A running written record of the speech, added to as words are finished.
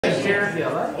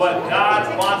what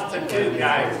God wants to do,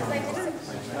 guys.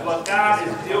 What God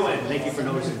is doing. Thank you for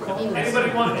noticing.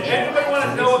 Anybody want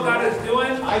to know what God is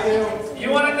doing? I do. You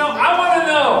want to know? I want to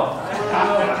know.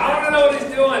 I want to know what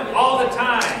He's doing all the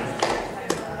time.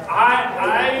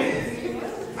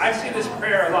 I see this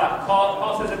prayer a lot.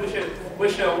 Paul says that we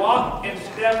should walk in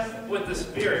step with the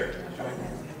Spirit.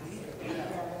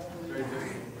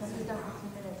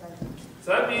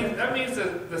 So that means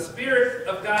that the Spirit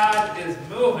of God is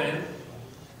moving,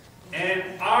 and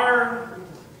our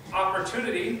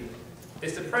opportunity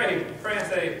is to pray and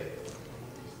say,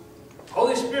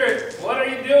 Holy Spirit, what are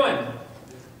you doing?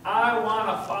 I want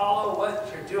to follow what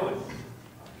you're doing.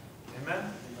 Amen?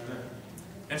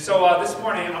 And so this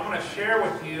morning, I want to share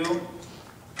with you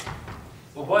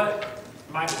what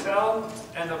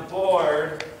myself and the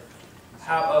board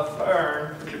have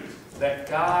affirmed that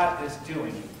God is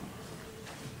doing.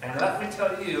 And let me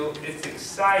tell you, it's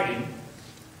exciting,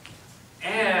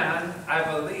 and I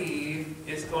believe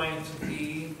it's going to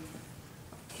be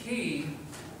key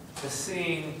to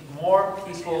seeing more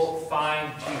people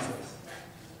find Jesus.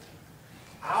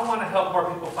 I want to help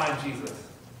more people find Jesus.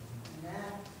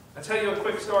 I'll tell you a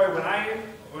quick story.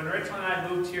 When Rachel and I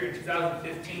moved here in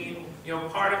 2015,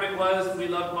 part of it was we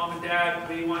loved Mom and Dad.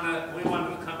 We wanted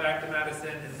to come back to Madison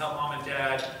and help Mom and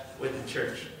Dad with the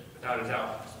church, without a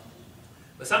doubt.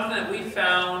 But something that we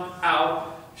found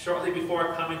out shortly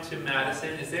before coming to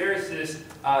Madison is there is this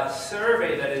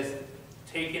survey that is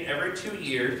taken every 2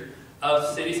 years of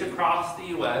cities across the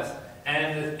U.S.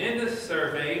 And in this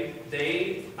survey,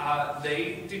 they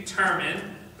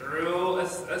determine through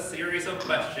a series of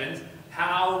questions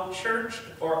how churched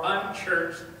or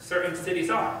unchurched certain cities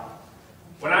are.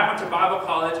 When I went to Bible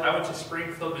college, I went to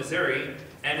Springfield, Missouri,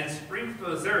 and in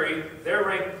Springfield, Missouri, they're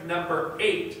ranked number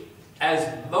 8 as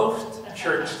most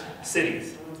churched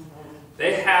cities.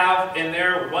 They have in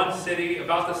their one city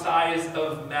about the size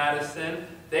of Madison,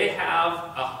 they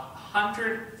have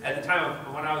 100, at the time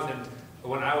of when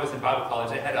I was in Bible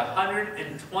college, they had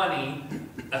 120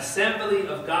 Assembly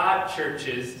of God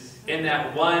churches in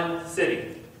that one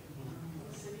city.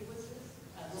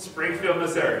 Springfield,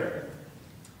 Missouri.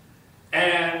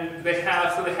 And they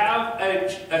have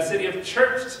a city of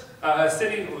churched, a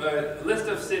list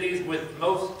of cities with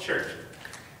most church.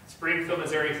 Springfield,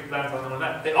 Missouri, lands on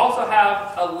that. They also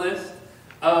have a list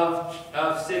of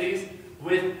cities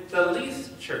with the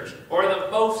least church, or the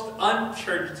most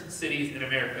unchurched cities in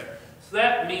America. So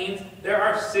that means there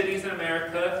are cities in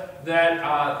America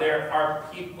that there are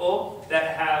people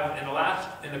that have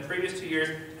in the previous 2 years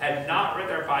had not read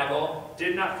their Bible,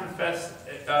 did not confess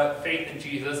faith in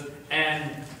Jesus,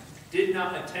 and did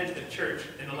not attend a church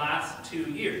in the last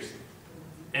 2 years.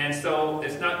 And so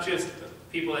it's not just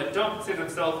people that don't consider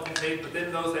themselves in faith, but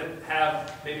then those that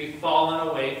have maybe fallen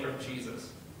away from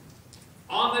Jesus.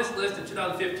 On this list in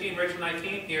 2015, Rachel and I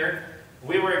came here.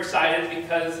 We were excited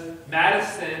because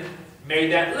Madison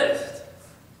made that list.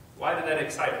 Why did that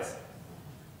excite us?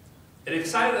 It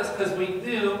excited us because we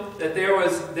knew that there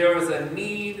was a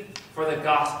need for the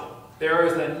gospel. There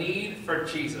was a need for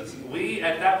Jesus. We,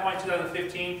 at that point,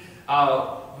 2015,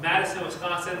 Madison,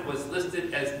 Wisconsin was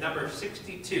listed as number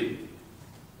 62.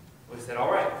 We said,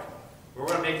 all right, we're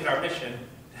going to make it our mission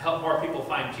to help more people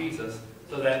find Jesus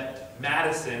so that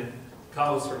Madison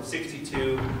goes from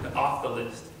 62 to off the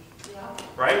list. Yeah.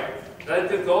 Right? Is that a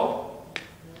good goal?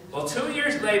 Well, 2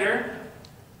 years later,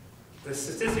 the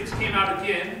statistics came out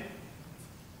again.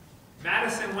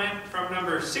 Madison went from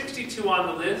number 62 on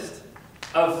the list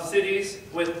of cities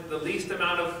with the least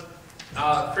amount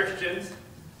of Christians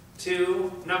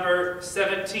to number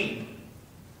 17.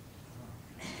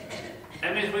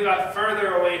 That means we got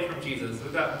further away from Jesus. We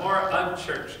got more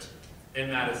unchurched in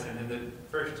Madison in the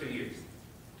first 2 years.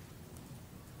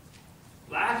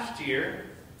 Last year,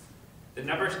 the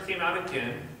numbers came out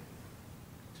again,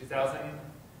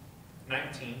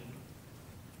 2019,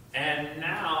 and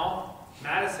now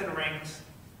Madison ranks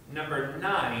number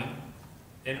 9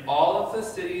 in all of the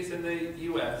cities in the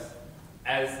U.S.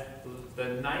 as the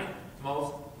 9th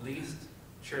most least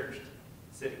churched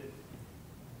city.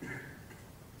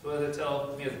 So what does it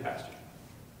tell me as a pastor?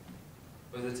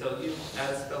 What does it tell you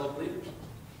as fellow believers?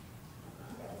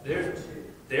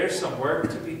 There's some work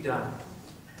to be done.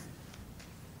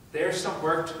 There's some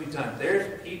work to be done.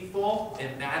 There's people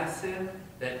in Madison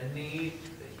that need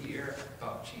to hear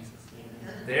about Jesus.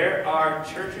 There are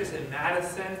churches in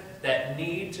Madison that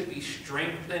need to be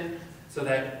strengthened so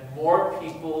that more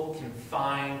people can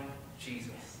find Jesus.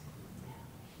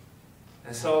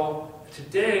 And so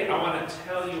today I want to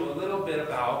tell you a little bit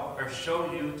about, or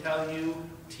show you, tell you,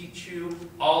 teach you,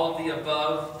 all of the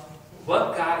above,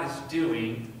 what God is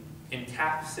doing in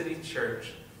Cap City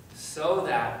Church so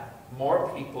that more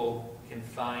people can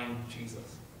find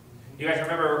Jesus. You guys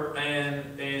remember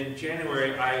in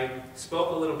January I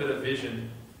spoke a little bit of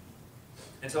vision.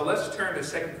 And so let's turn to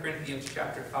 2 Corinthians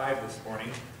chapter 5 this morning,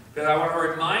 because I want to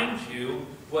remind you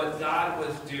what God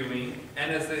was doing.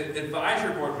 And as the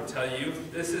advisory board would tell you,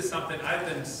 this is something I've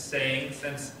been saying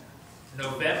since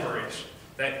November-ish,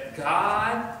 that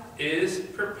God is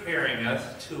preparing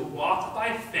us to walk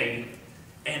by faith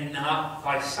and not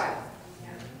by sight.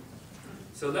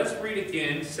 So let's read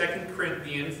again 2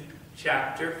 Corinthians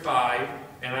chapter 5,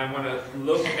 and I want to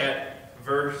look at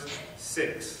verse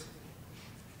 6.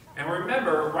 And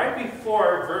remember, right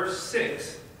before verse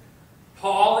 6,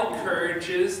 Paul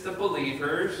encourages the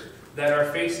believers that are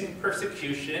facing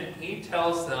persecution. He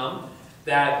tells them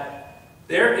that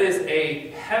there is a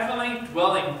heavenly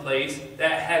dwelling place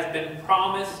that has been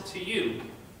promised to you.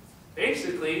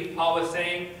 Basically, Paul was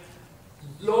saying,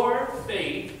 your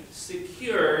faith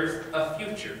secures a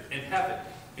future in heaven.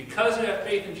 Because you have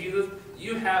faith in Jesus,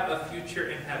 you have a future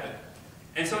in heaven.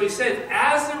 And so he said,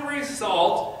 as a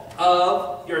result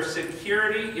of your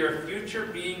security, your future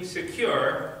being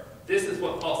secure, this is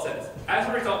what Paul says. As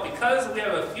a result, because we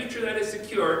have a future that is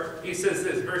secure, he says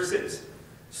this, verse 6.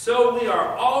 So we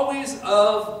are always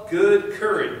of good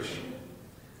courage.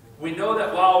 We know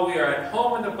that while we are at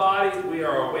home in the body, we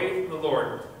are away from the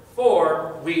Lord.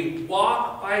 For we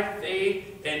walk by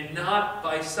faith and not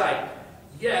by sight.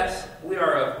 Yes, we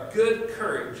are of good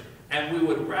courage, and we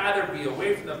would rather be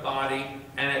away from the body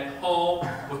and at home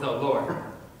with the Lord.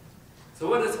 So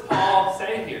what does Paul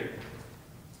say here?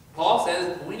 Paul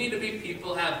says we need to be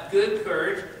people who have good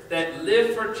courage, that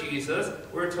live for Jesus.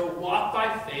 We're to walk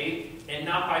by faith and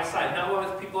not by sight. Not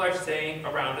what people are saying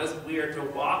around us. We are to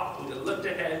walk, to look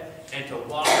ahead, and to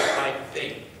walk by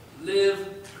faith.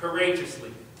 Live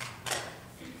courageously.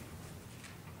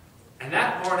 And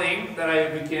that morning that I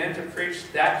began to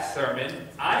preach that sermon,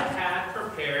 I had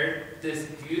prepared this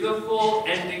beautiful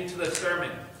ending to the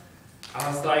sermon. I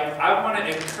was like, I want to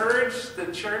encourage the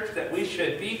church that we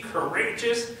should be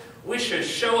courageous. We should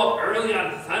show up early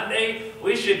on Sunday.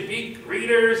 We should be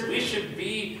greeters. We should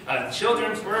be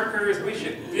children's workers. We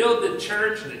should build the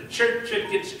church. The church should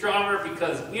get stronger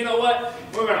because, you know what?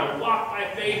 We're going to walk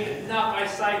by faith and not by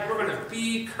sight. We're going to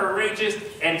be courageous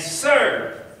and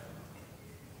serve.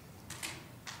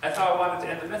 That's how I wanted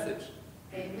to end the message.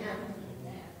 Amen.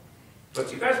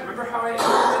 But you guys remember how I ended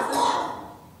the message?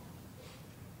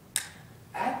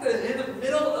 In the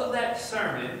middle of that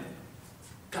sermon,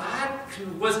 God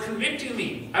was convicting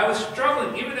me. I was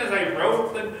struggling. Even as I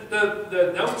wrote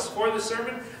the notes for the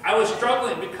sermon, I was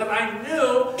struggling because I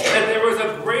knew that there was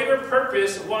a greater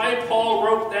purpose why Paul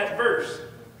wrote that verse.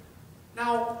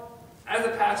 Now, as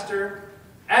a pastor,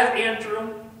 as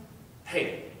Andrew,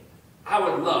 hey, I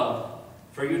would love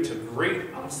for you to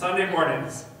greet on Sunday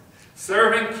mornings,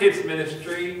 serve in kids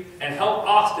ministry, and help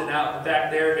Austin out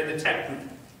back there in the tech booth.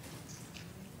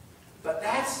 But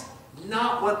that's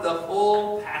not what the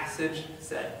full passage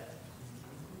said.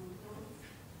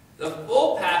 The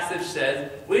full passage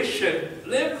says we should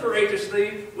live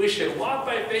courageously, we should walk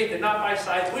by faith and not by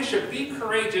sight, we should be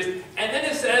courageous, and then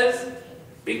it says,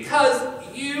 because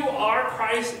you are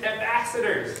Christ's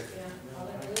ambassadors.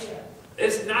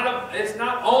 It's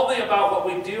not only about what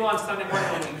we do on Sunday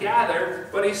morning when we gather,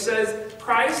 but he says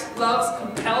Christ's love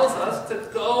compels us to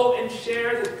go and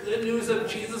share the good news of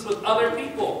Jesus with other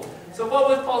people. So what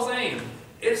was Paul saying?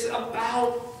 It's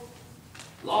about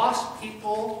lost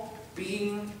people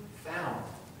being found.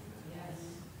 Yes.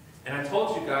 And I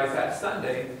told you guys that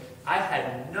Sunday, I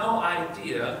had no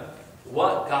idea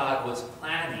what God was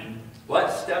planning,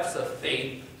 what steps of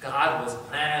faith God was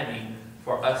planning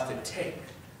for us to take.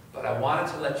 But I wanted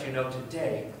to let you know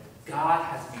today, God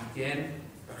has begun.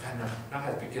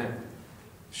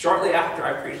 Shortly after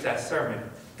I preached that sermon,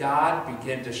 God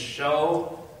began to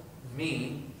show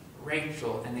me,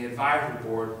 Rachel, and the advisory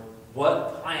board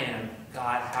what plan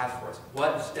God has for us,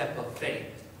 what step of faith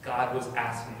God was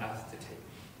asking us to take.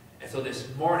 And so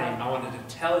this morning, I wanted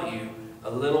to tell you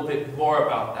a little bit more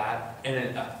about that in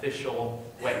an official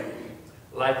way.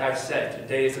 Like I said,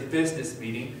 today is a business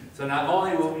meeting, so not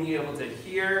only will we be able to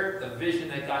hear the vision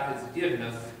that God has given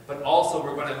us, but also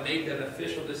we're going to make an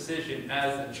official decision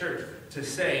as a church to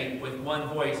say with one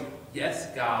voice,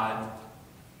 yes, God,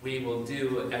 we will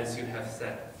do as you have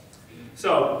said.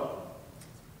 So,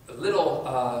 a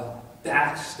little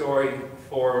backstory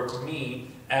for me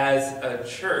as a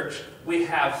church. We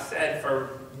have said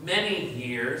for many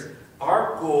years,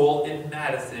 our goal in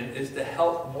Madison is to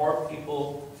help more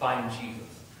people find Jesus.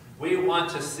 We want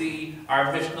to see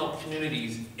our missional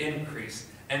communities increase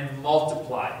and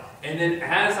multiply And then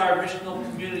as our missional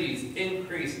communities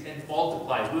increase and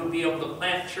multiply, we would be able to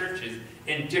plant churches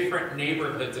in different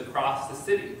neighborhoods across the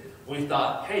city. We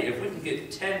thought, hey, if we can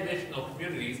get 10 missional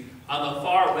communities on the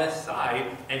far west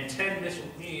side and 10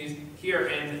 missional communities here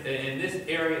in this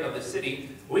area of the city,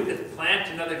 we could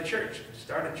plant another church,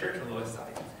 start a church on the west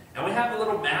side. And we have a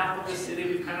little map of the city.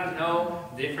 We kind of know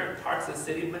different parts of the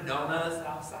city. Monona,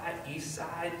 south side, east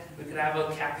side. We could have a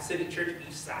Catholic City church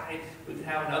east side. We could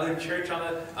have another church on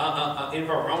the in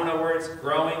Verona where it's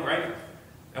growing, right?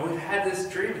 And we've had this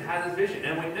dream and had this vision,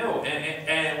 and we knew.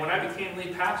 And when I became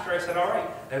lead pastor, I said, all right,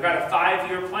 I've got a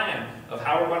 5-year plan of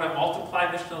how we're going to multiply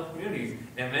missional communities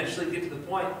and eventually get to the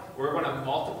point where we're going to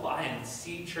multiply and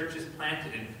see churches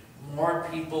planted and more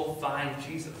people find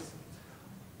Jesus.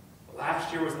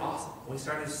 Last year was awesome. We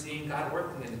started seeing God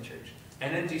working in the church.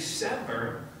 And in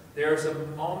December, there was a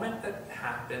moment that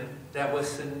happened that was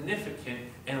significant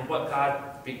in what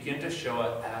God began to show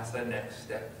us as the next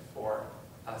step for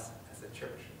us as a church.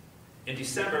 In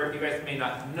December, you guys may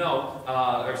not know,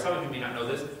 or some of you may not know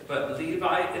this, but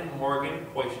Levi and Morgan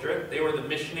Koistra, they were the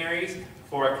missionaries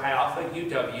for Chi Alpha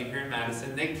UW here in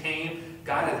Madison. They came.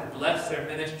 God has blessed their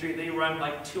ministry. They run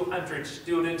like 200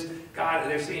 students. God,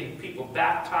 they're seeing people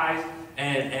baptized,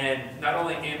 and not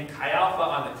only in Chi Alpha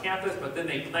on the campus, but then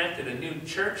they planted a new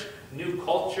church, new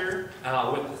culture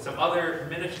with some other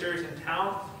ministers in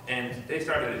town. And they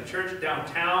started a church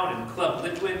downtown in Club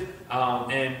Litchwood,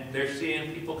 and they're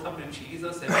seeing people come to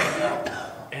Jesus.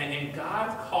 And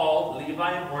God called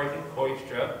Levi and Morgan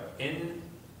Koistra in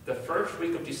the first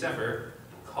week of December,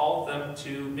 called them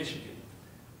to Michigan.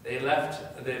 They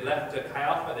left Chi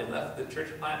Alpha, they left the church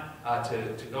plant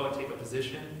to go and take a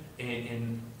position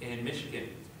in Michigan.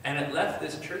 And it left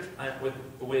this church plant with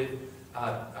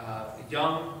a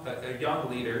young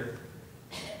leader.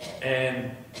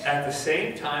 And at the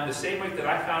same time, the same week that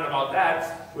I found about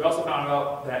that, we also found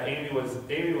out that Amy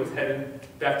was heading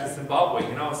back to Zimbabwe.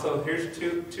 So here's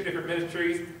two different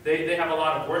ministries. They have a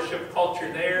lot of worship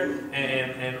culture there,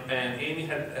 and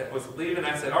Amy was leaving.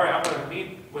 I said, all right, I'm going to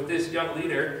meet with this young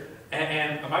leader,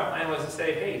 and my plan was to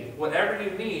say, hey, whatever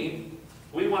you need,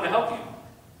 we want to help you.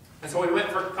 And so we went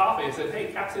for coffee and said,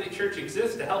 hey, Cap City Church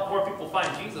exists to help more people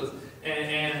find Jesus,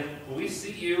 and we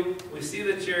see you. We see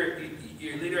that your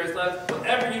leader has left.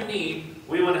 Whatever you need,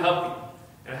 we want to help you.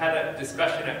 And I had a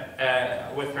discussion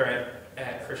with her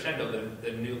at Crescendo,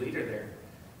 the new leader there.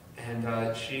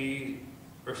 And she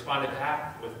responded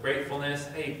back with gratefulness.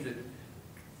 Hey, the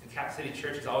Cap City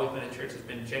Church has always been a church that's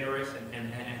been generous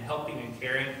and helping and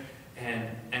caring.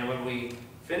 And when we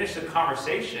finished the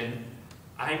conversation,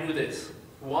 I knew this.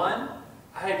 One,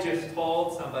 I had just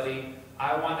told somebody,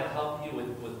 I want to help you with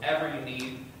whatever you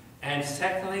need. And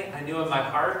secondly, I knew in my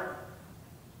heart,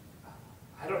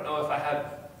 I don't know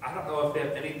if they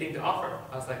have anything to offer.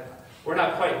 I was like, we're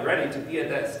not quite ready to be at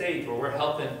that stage where we're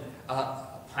helping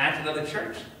plant another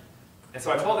church. And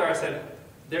so I told her, I said,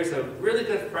 there's a really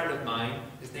good friend of mine,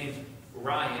 his name's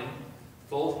Ryan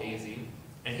Goldhazy,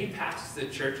 and he pastors a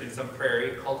church in Sun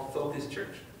Prairie called Focus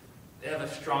Church. They have a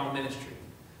strong ministry.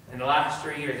 In the last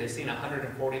 3 years, they've seen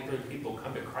 143 people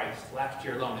come to Christ. Last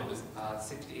year alone, it was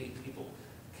 68 people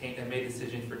came and made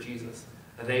decisions for Jesus.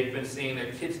 They've been seeing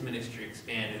their kids' ministry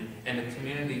expand, and the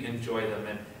community enjoy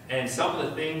them. And some of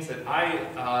the things that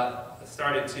I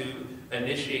started to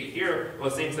initiate here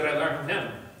was things that I learned from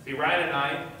him. See, Ryan and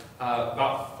I,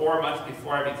 about 4 months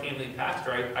before I became lead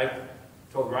pastor, I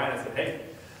told Ryan, I said, hey,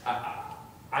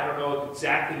 I don't know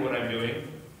exactly what I'm doing.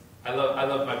 I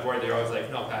love my board. They're always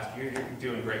like, no, Pastor, you're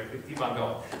doing great. Keep on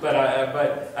going.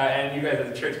 But and you guys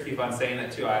at the church keep on saying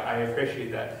that too. I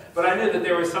appreciate that. But I knew that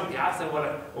there was some gaps in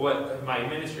what my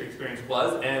ministry experience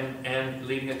was and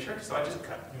leading a church. So I just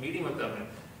kept meeting with them, and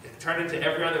it turned into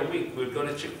every other week. We would go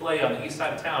to Chick-fil-A on the east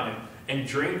side of town and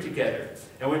dream together.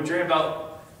 And we'd dream about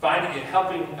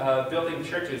helping building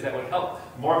churches that would help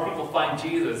more people find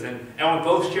Jesus, and we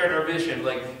both shared our vision,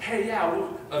 like, hey, yeah,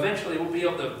 eventually we'll be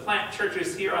able to plant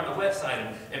churches here on the west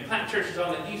side and plant churches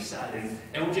on the east side,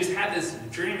 and we just had this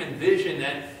dream and vision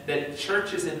that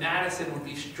churches in Madison would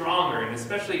be stronger, and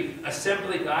especially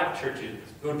Assembly God churches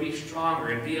would be stronger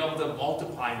and be able to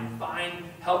multiply and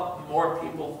help more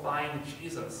people find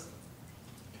Jesus.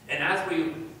 And as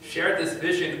we shared this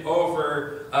vision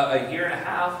over a year and a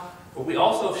half, we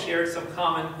also shared some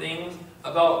common things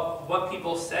about what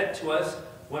people said to us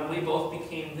when we both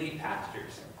became lead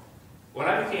pastors. When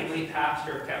I became lead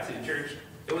pastor of Cap City Church,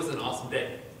 it was an awesome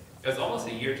day. It was almost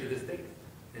a year to this day.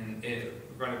 And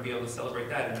we're going to be able to celebrate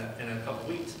that in a couple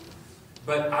weeks.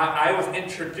 But I was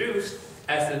introduced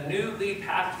as the new lead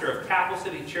pastor of Capital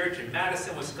City Church in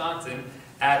Madison, Wisconsin,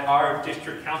 at our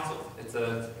district council.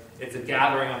 It's a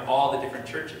gathering of all the different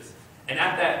churches. And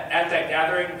at that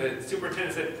gathering, the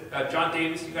superintendent said, John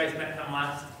Davis, you guys met him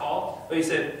last fall. But he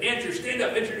said, Andrew, stand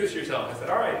up, introduce yourself. I said,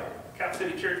 all right, Cap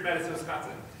City Church, Madison,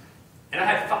 Wisconsin. And I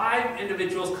had 5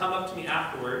 individuals come up to me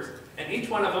afterwards, and each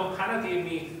one of them kind of gave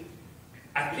me,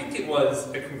 I think it was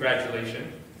a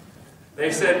congratulation.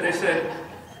 They said,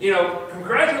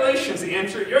 congratulations,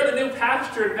 Andrew, you're the new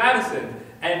pastor in Madison.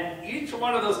 And each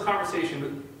one of those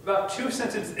conversations, about 2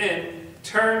 sentences in,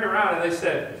 turned around and they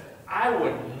said, I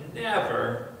would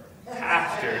never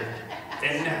pastor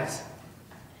in Madison.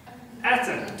 That's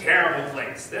a terrible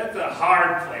place. That's a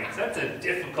hard place. That's a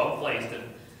difficult place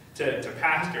to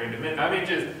pastor and to minister. I mean,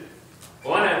 just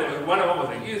one of them was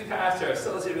a youth pastor,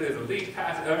 associated with a lead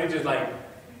pastor. I mean, just like,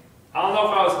 I don't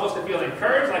know if I was supposed to feel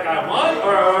encouraged, like I won,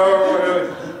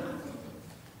 or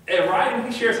and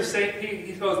Ryan, he shares the same.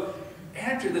 He goes,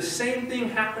 Andrew, the same thing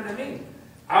happened to me.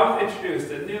 I was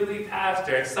introduced a new lead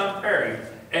pastor at Sun Prairie,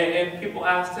 and people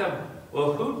asked him,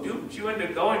 well, who duped you into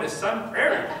going to Sun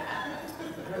Prairie?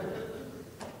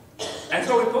 And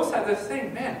so we both had this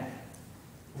thing, man,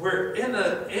 we're in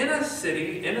a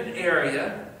city, in an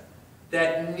area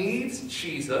that needs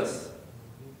Jesus,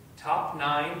 top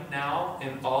 9 now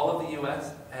in all of the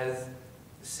U.S. as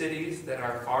cities that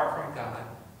are far from God.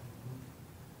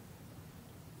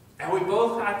 And we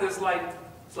both had this, like,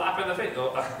 slap in the face.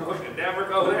 Oh, we could never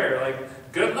go there.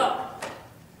 Like, good luck.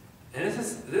 And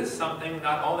this is something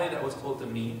not only that was told to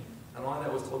me, not only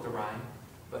that was told to Ryan,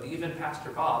 but even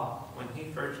Pastor Bob, when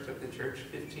he first took the church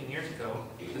 15 years ago,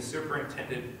 the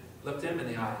superintendent looked him in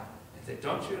the eye and said,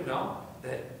 don't you know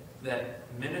that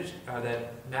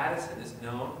Madison is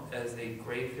known as a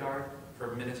graveyard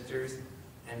for ministers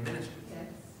and ministries? Yes.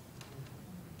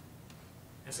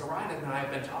 And so Ryan and I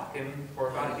have been talking for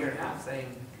about 1.5 years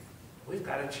saying, we've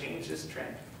got to change this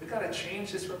trend. We've got to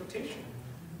change this reputation.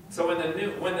 So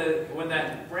when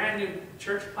that brand new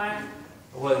church plant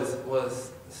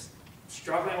was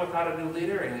struggling without a new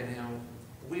leader, and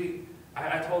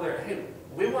I told her, hey,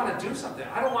 we want to do something.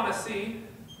 I don't want to see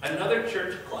another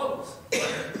church close.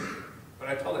 But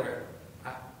I told her,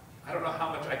 I don't know how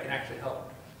much I can actually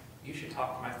help. You should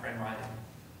talk to my friend Ryan,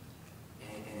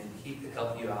 and he could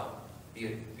help you out.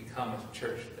 Become a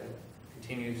church that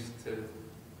continues to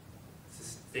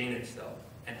sustain itself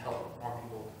and help more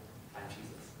people find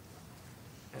Jesus.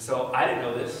 And so I didn't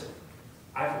know this.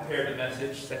 I prepared a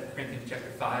message, 2 Corinthians chapter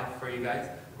 5, for you guys.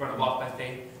 We're going to walk by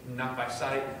faith, not by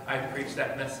sight. I preached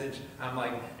that message. I'm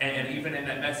like, and even in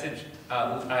that message,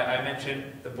 I mentioned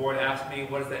the board asked me,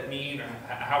 what does that mean, or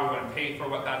how we're going to pay for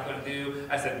what God's going to do.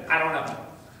 I said, I don't know.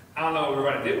 I don't know what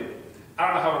we're going to do. I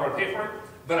don't know how we're going to pay for it,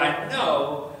 but I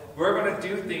know we're going to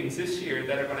do things this year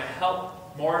that are going to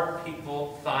help more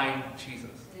people find Jesus.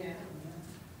 Yeah.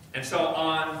 And so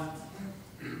on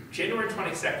January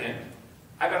 22nd,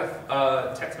 I got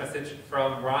a text message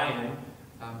from Ryan,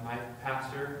 my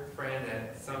pastor friend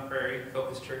at Sun Prairie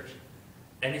Focus Church,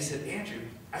 and he said, Andrew,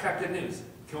 I got good news.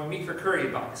 Can we meet for curry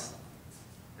box?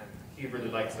 And he really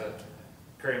likes a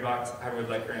curry box. I really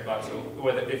like curry box. So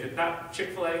if it's not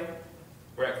Chick-fil-A,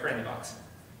 we're at curry box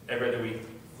every other week,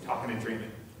 talking and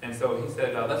dreaming. And so he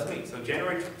said, let's meet. So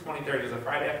January 23rd, it was a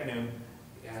Friday afternoon,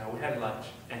 we had lunch,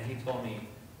 and he told me,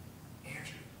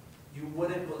 Andrew, you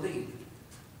wouldn't believe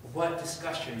what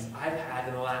discussions I've had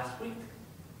in the last week.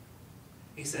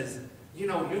 He says, you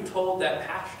told that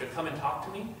pastor to come and talk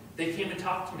to me. They came and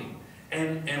talked to me.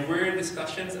 And we're in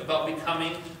discussions about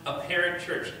becoming a parent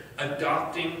church,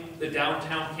 adopting the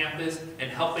downtown campus and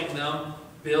helping them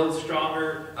build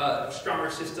stronger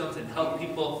systems and help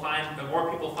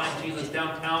more people find Jesus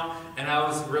downtown. And I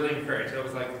was really encouraged. I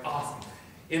was like, awesome.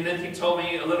 And then he told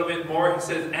me a little bit more. He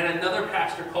says, and another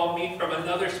pastor called me from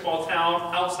another small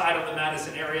town outside of the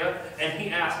Madison area, and he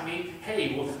asked me,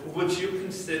 hey, would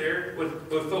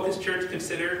Focus Church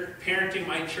consider parenting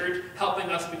my church, helping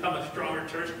us become a stronger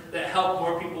church that help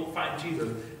more people find Jesus?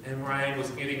 And Ryan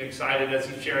was getting excited as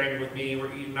he's sharing with me.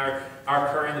 We're eating our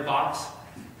curry in the box.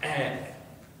 And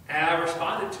I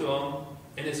responded to him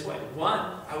in this way.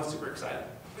 One, I was super excited.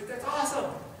 Like, that's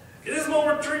awesome. This is what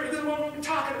we're dreaming. This is what we're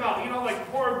talking about.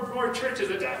 Like more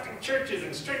churches, adopting churches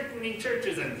and strengthening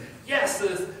churches. And yes,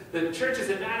 the churches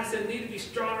in Madison need to be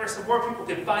stronger so more people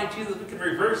can find Jesus. We can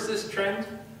reverse this trend.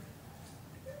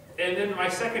 And then my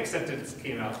second sentence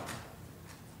came out.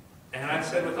 And I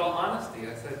said with all honesty,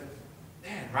 I said,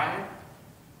 man, Ryan,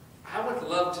 I would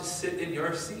love to sit in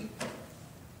your seat.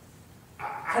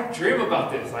 I dream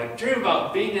about this. I dream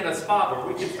about being in a spot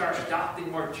where we can start adopting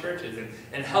more churches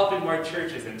and helping more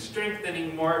churches and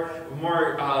strengthening more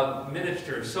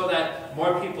ministers so that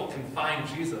more people can find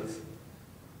Jesus.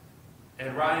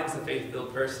 And Ryan's a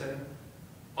faith-filled person.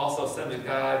 also Son of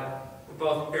God, we're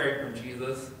both hearing from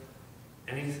Jesus.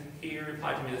 And he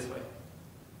replied to me this way,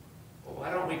 well,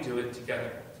 why don't we do it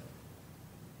together?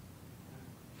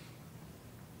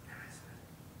 And I said,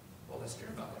 well, let's hear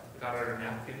about that. We got our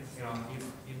napkins. You know,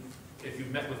 if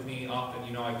you've met with me often,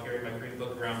 you know I carry my green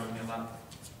book around with me a lot.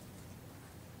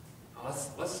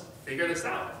 Let's figure this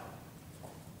out.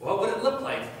 What would it look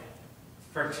like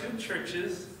for two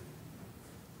churches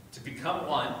to become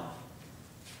one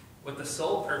with the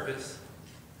sole purpose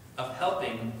of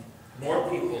helping more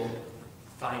people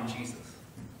find Jesus?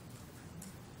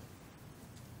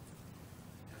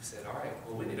 I said, all right,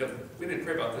 well, we need to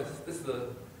pray about this.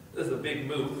 This is a big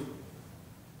move.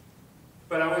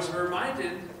 But I was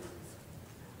reminded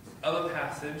of a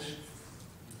passage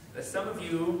that some of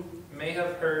you may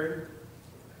have heard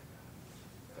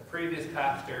a previous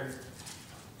pastor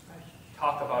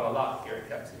talk about a lot here at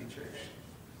Cap City Church.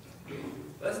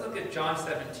 Let's look at John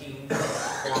 17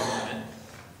 for a moment.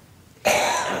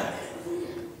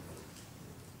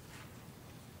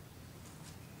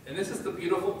 And this is the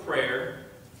beautiful prayer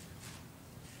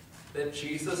that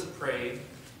Jesus prayed.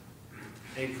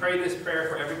 And he prayed this prayer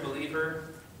for every believer.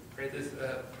 He prayed this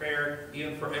prayer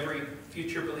even for every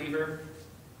future believer.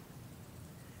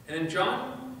 And in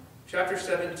John chapter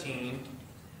 17,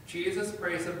 Jesus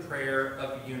prays a prayer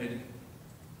of unity.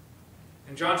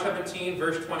 In John 17,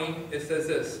 verse 20, it says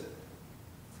this,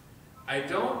 I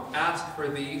don't ask for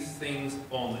these things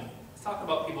only. Let's talk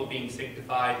about people being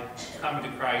sanctified, coming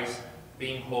to Christ,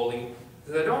 being holy.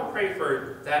 Because I don't pray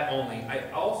for that only. I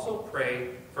also pray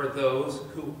for those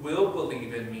who will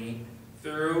believe in me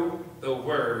through the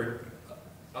word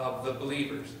of the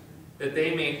believers, that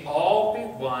they may all be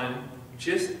one,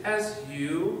 just as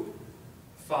you,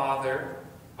 Father,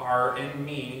 are in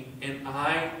me, and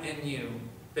I in you,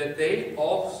 that they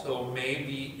also may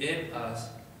be in us,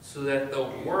 so that the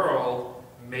world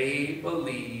may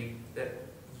believe that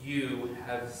you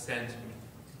have sent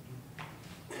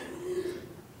me.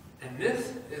 And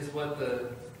this is what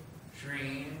the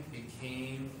dream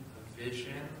became a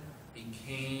vision,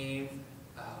 became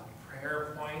a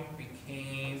prayer point,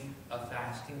 became a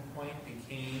fasting point,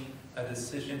 became a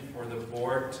decision for the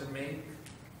board to make,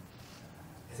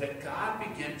 is that God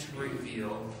began to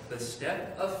reveal the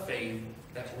step of faith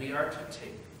that we are to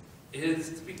take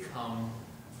is to become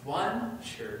one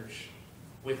church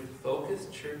with Focus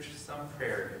Church Sun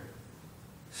Prairie,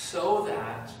 so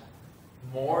that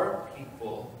more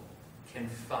people can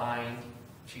find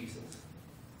Jesus.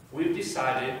 We've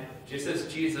decided, just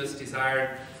as Jesus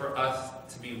desired for us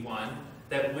to be one,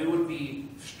 that we would be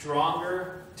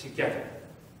stronger together,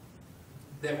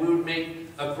 that we would make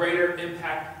a greater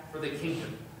impact for the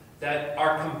kingdom, that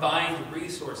our combined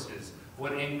resources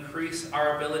would increase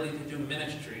our ability to do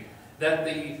ministry, that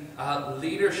the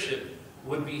leadership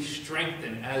would be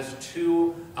strengthened as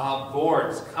two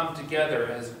boards come together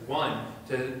as one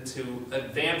to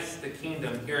advance the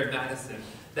kingdom here in Madison,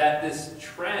 that this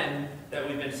trend that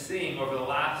we've been seeing over the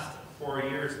last 4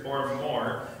 years or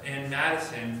more in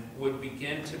Madison would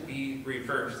begin to be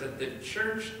reversed, that the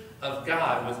church of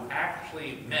God was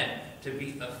actually meant to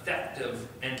be effective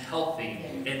and healthy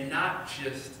and not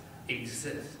just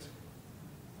exist.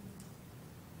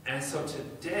 And so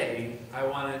today, I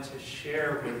wanted to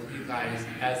share with you guys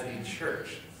as a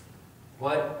church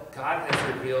what God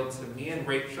has revealed to me and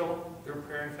Rachel through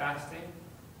prayer and fasting,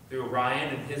 through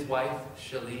Ryan and his wife,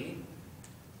 Shalee,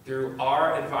 through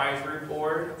our advisory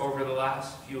board over the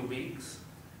last few weeks,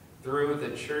 through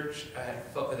the church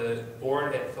the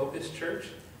board at Focus Church,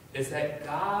 is that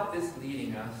God is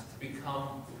leading us to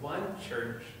become one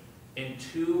church in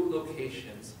two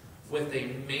locations with a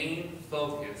main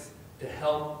focus to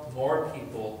help more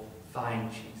people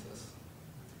find Jesus.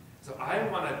 So I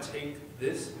want to take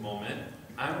this moment.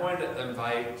 I'm going to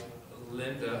invite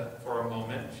Linda for a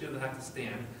moment. She doesn't have to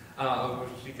stand.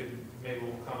 She could, maybe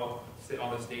we'll come up, sit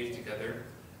on the stage together.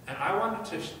 And I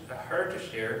wanted her to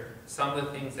share some of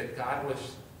the things that God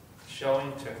was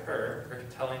showing to her, or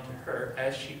telling to her,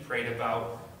 as she prayed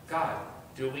about, God,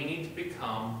 do we need to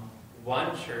become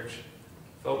one church,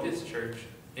 Focus Church,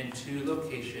 in two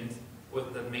locations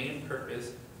with the main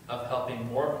purpose of helping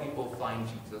more people find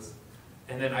Jesus?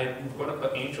 And then I'm going to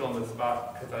put Angel on the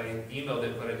spot because I emailed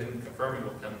it, but I didn't confirm it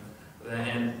with him.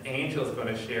 And Angel's going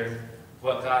to share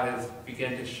what God has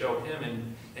begun to show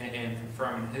him and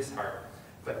confirm in his heart.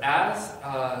 But as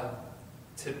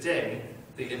today,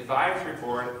 the advisory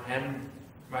board and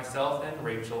myself and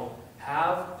Rachel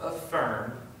have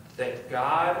affirmed that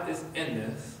God is in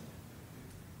this,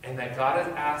 and that God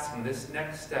is asking this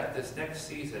next step, this next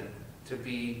season, to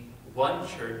be one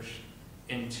church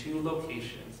in two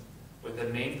locations with the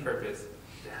main purpose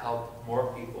to help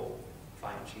more people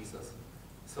find Jesus.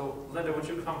 So, Linda, would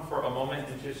you come for a moment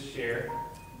and just share,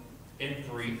 in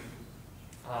brief,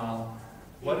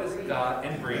 what is God,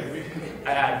 in brief,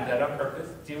 I added that on purpose.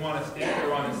 Do you want to stand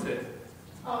or want to sit?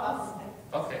 Oh, I'll sit.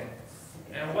 Okay.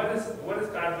 And what has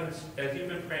God been, as you've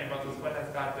been praying about this, what has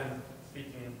God been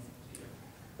speaking to you?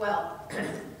 Well,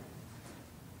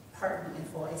 pardon my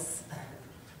voice.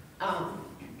 I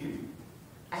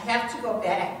have to go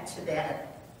back to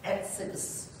that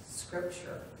Exodus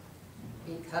scripture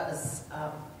because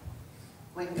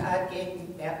when God gave me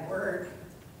that word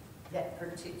that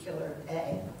particular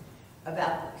day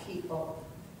about the people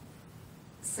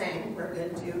saying we're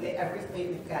going to do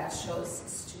everything that God shows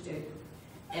us to do,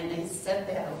 and they said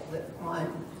that with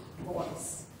one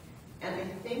voice. And I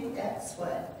think that's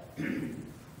what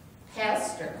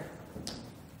Pastor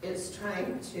is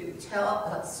trying to tell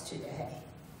us today,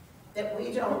 that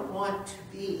we don't want to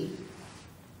be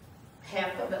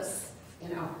half of us,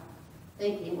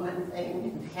 thinking one thing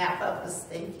and half of us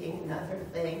thinking another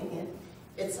thing. And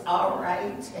it's all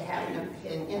right to have an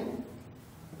opinion.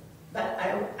 But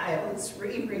I was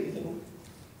rereading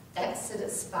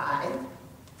Exodus 5,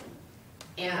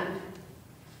 and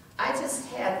I just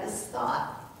had this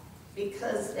thought,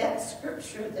 because that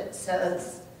scripture that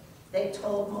says they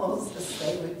told Moses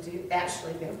they would do,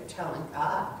 actually they were telling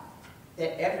God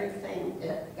that everything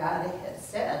that God had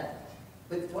said,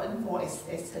 with one voice,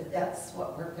 they said, that's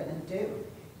what we're going to do.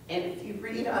 And if you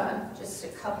read on just a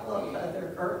couple of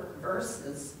other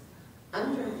verses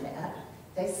under that,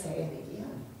 they say it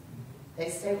again. They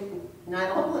say,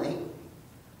 not only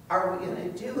are we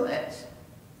going to do it,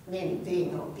 meaning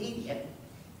being obedient,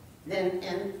 then,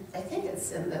 and I think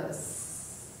it's in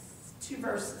those 2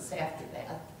 verses after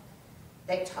that,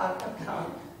 they talk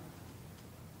about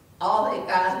all that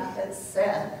God has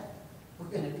said, we're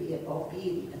going to be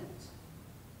obedient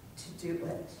to do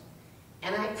it.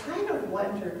 And I kind of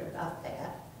wondered about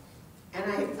that.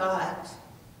 And I thought,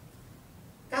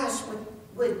 gosh,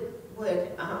 would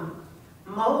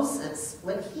Moses,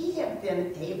 would he have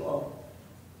been able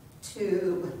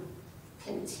to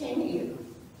continue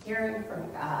hearing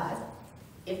from God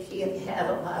if he had had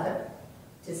a lot of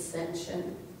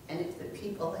dissension, and if the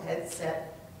people had said,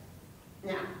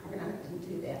 no, we're not going to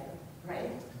do that,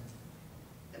 right?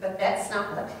 But that's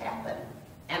not what happened.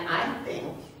 And I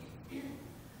think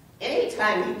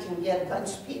anytime you can get a bunch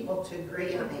of people to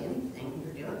agree on anything,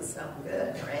 you're doing something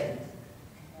good, right?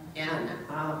 And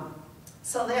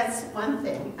so that's one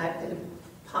thing I've been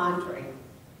pondering,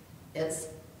 is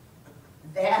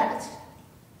that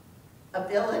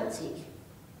ability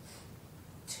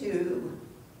to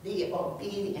be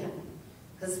obedient,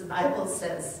 because the Bible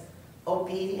says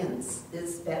obedience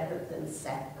is better than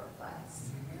sacrifice.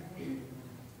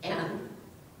 And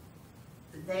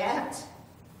that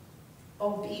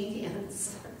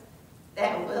obedience,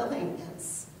 that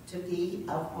willingness to be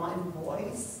of one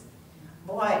voice,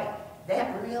 boy,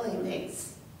 that really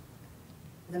makes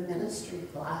the ministry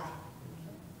fly.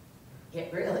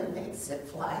 It really makes it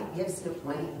fly, gives it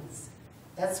wings.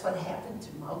 That's what happened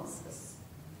to Moses.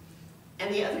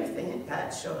 And the other thing that God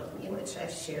showed me, which I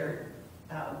shared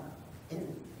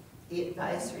in the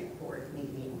advisory board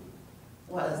meeting,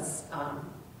 was,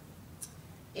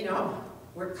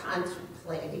 we're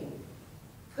contemplating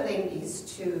putting these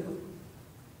 2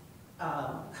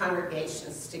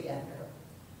 congregations together.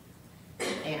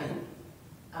 And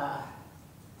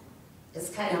it's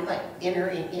kind of like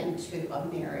entering into a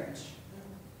marriage.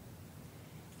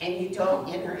 And you don't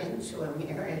enter into a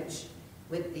marriage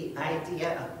with the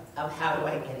idea of how do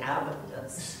I get out of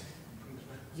this.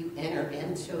 You enter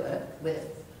into it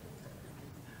with,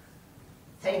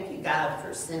 thank you, God,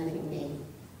 for sending me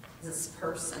this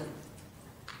person.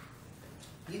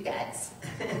 You guys.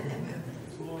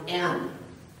 And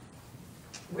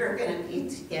we're going to be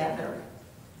together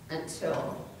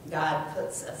until God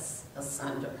puts us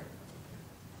asunder.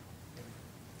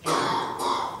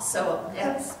 And so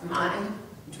that's my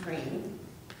dream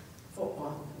for,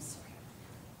 I'm sorry.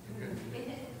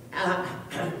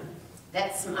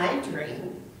 That's my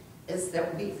dream, is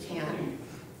that we can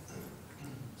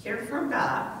hear from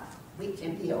God, we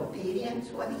can be obedient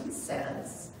to what he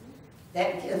says.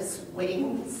 That gives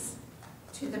wings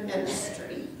to the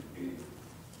ministry.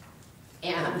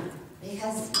 And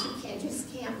because you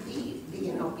just can't be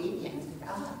being obedient to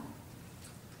God.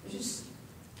 There's just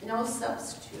no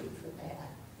substitute for that.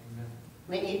 Amen.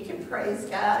 I mean, you can praise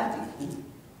God, you can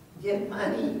give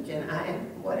money, you can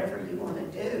whatever you want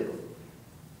to do,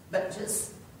 but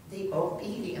just the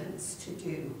obedience to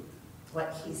do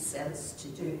what he says to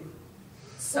do.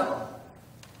 So,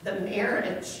 the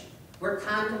marriage, we're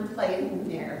contemplating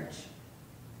marriage.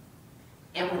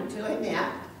 And we're doing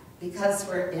that because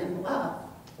we're in love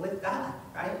with God,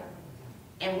 right?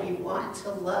 And we want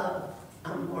to love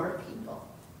more people.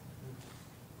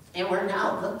 And we're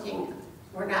not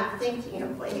thinking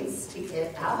of ways to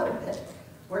get out of it.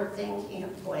 We're thinking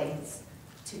of ways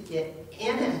to get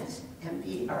in it and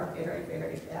be our very,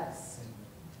 very best.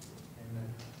 Amen.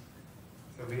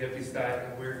 So we have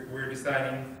decided, we're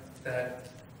deciding that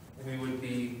we would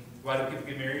be, why do people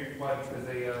get married? Why? Because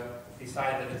they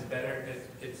decide that it's better,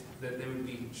 that they would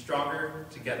be stronger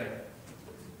together.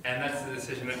 And that's the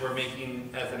decision that we're making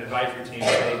as an advisory team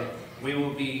today. We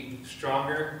will be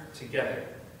stronger together,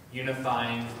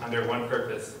 unifying under one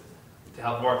purpose, to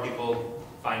help more people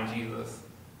find Jesus.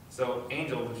 So,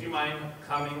 Angel, would you mind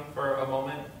coming for a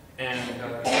moment and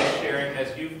sharing,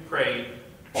 as you've prayed,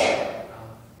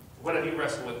 what have you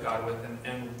wrestled with God with,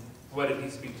 and what did He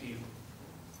speak to you?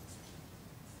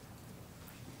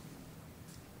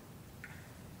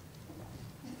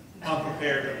 I'm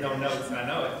prepared with no notes, I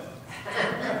know it.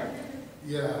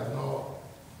 Yeah, no,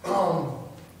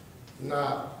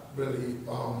 not really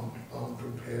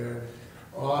prepared.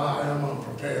 Well, I am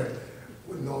unprepared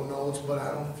with no notes, but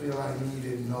I don't feel I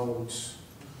needed notes.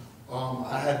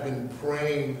 I had been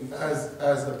praying,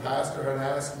 as the pastor had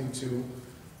asked me to,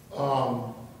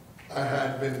 I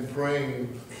had been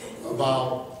praying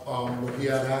about what he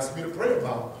had asked me to pray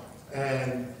about,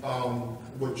 and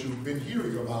what you've been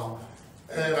hearing about.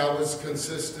 And I was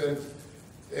consistent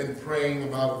in praying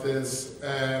about this,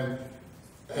 and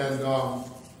the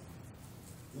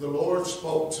Lord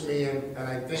spoke to me, and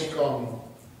I think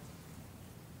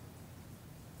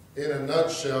in a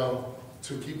nutshell,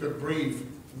 to keep it brief,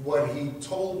 what He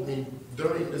told me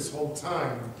during this whole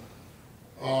time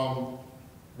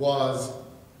was,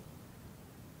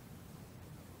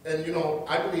 and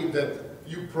I believe that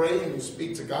you pray and you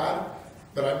speak to God,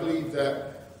 but I believe that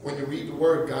when you read the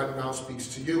Word, God now speaks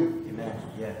to you. Amen.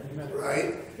 Yeah.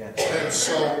 Right? Yeah. And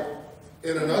so,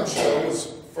 in a nutshell, it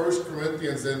was 1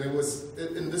 Corinthians, and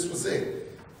this was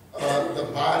it. The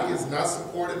body is not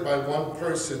supported by one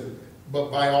person, but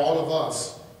by all of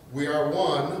us. We are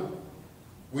one.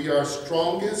 We are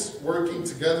strongest working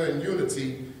together in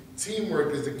unity.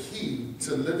 Teamwork is the key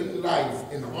to living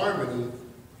life in harmony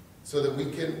so that we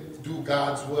can do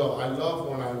God's will. I love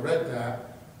when I read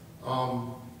that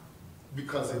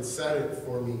because it said it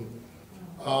for me.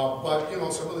 But,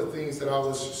 some of the things that I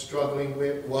was struggling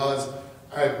with was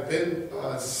I've been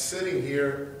sitting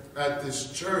here at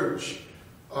this church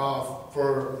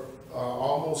for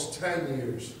almost 10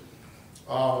 years.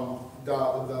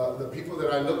 The people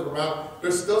that I look around,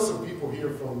 there's still some people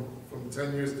here from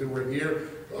 10 years that were here.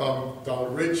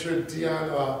 Richard,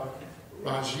 Dion,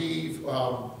 Rajiv,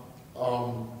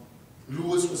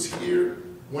 Lewis was here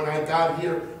when I got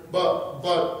here. But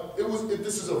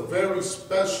this is a very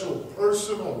special,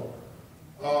 personal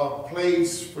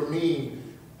place for me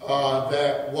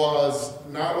that was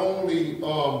not only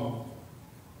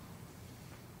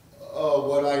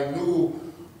what I knew,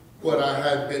 what I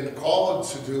had been called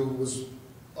to do was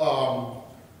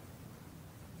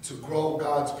to grow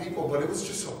God's people, but it was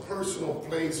just a personal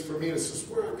place for me. This is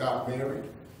where I got married.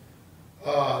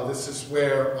 This is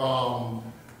where,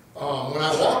 when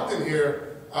I walked in here,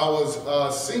 I was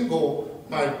single.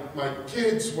 My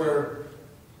kids were,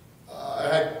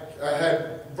 I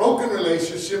had broken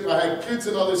relationship. I had kids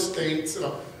in other states, and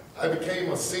I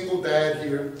became a single dad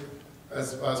here,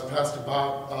 as Pastor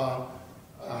Bob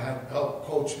had helped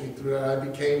coach me through that. I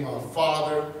became a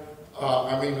father.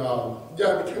 I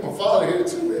became a father here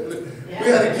too. We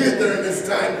had a kid during this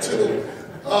time too.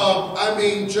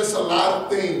 Just a lot of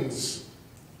things.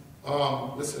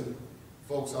 Listen,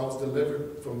 folks, I was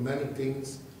delivered from many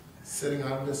things. Sitting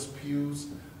on this pews,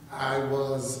 I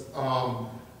was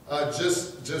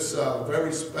just a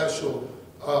very special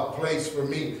place for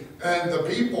me, and the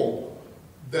people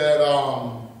that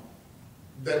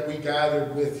we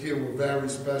gathered with here were very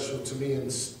special to me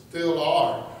and still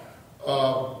are.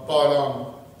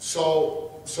 So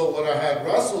what I had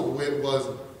wrestled with was,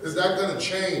 is that going to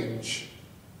change?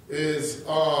 Is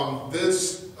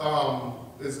this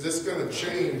going to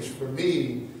change for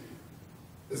me?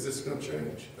 Is this going to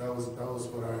change? That was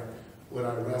what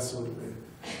I wrestled with.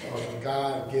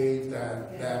 God gave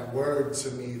that word to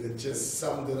me that just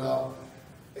summed it up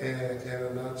in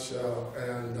a nutshell.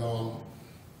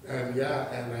 And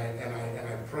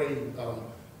I prayed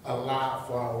a lot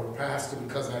for our pastor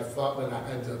because I felt that I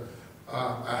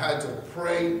had to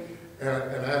pray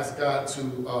and ask God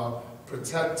to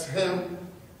protect him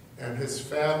and his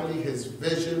family, his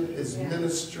vision, his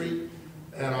ministry.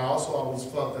 And I also always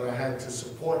felt that I had to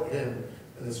support him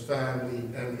and his family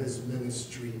and his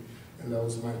ministry. And that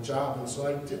was my job. And so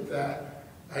I did that.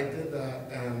 I did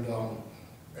that, and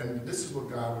this is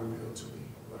what God revealed to me,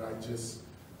 what I just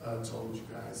told you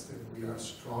guys, that we are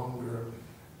stronger.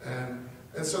 And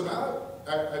so now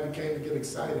I became to get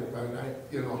excited by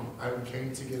it. I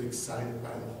became to get excited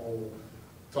by the whole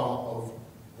thought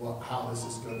of how this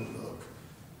is going to look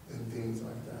and things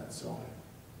like that. So,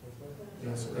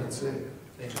 yeah, so that's it.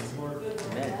 Thank you.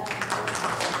 Amen.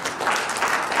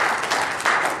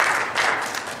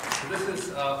 So this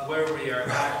is where we are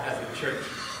at as a church.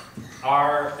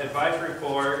 Our advisory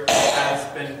board has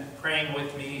been praying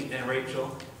with me and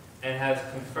Rachel and has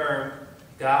confirmed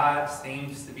God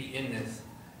seems to be in this.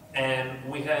 And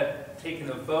we had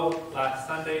taken a vote last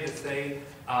Sunday to say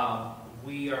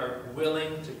we are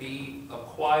willing to be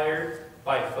acquired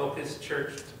by Focus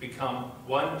Church to become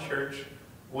one church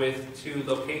with 2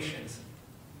 locations.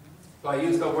 So I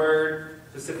use the word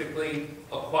specifically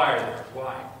acquire there.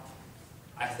 Why?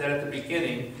 I said at the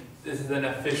beginning, this is an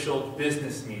official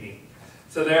business meeting.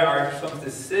 So there are some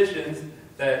decisions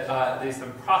that there's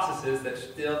some processes that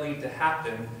still need to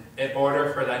happen in order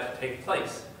for that to take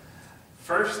place.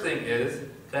 First thing is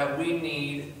that we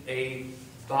need a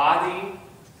body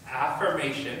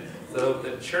affirmation, so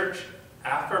the church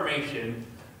affirmation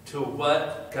to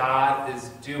what God is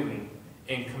doing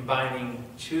in combining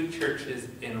 2 churches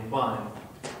in one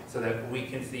so that we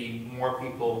can see more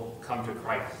people come to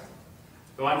Christ.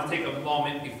 I want to take a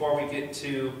moment before we get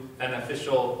to an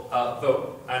official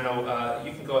vote. I know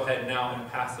you can go ahead now and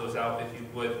pass those out if you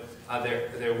would.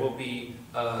 There will be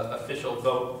an official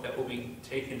vote that will be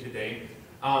taken today.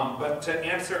 But to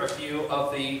answer a few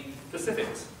of the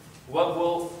specifics, what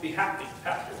will be happening,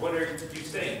 Pastor? What are you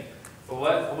saying?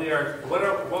 What we are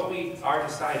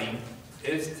deciding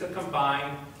is to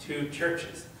combine 2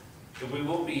 churches. There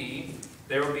will be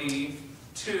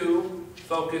 2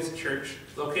 Focus Church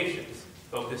locations.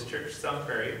 Focus Church Sun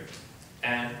Prairie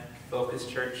and Focus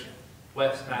Church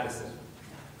West Madison.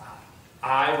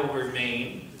 I will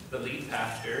remain the lead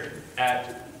pastor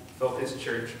at Focus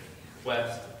Church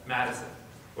West Madison,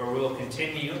 where we will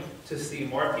continue to see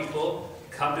more people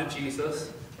come to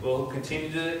Jesus. We'll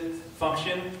continue to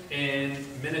function in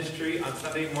ministry on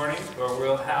Sunday mornings, where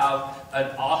we'll have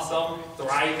an awesome,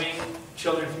 thriving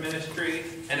children's ministry,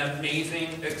 an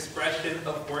amazing expression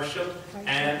of worship,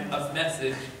 and a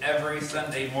message every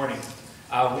Sunday morning.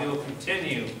 We will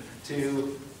continue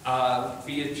to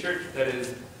be a church that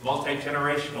is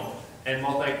multi-generational and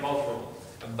multicultural,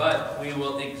 but we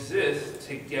will exist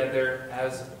together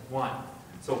as one.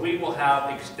 So we will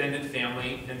have extended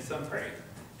family in Sun Prairie,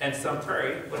 and Sun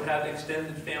Prairie would have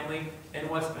extended family in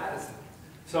West Madison.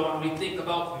 So when we think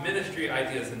about ministry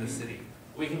ideas in the city,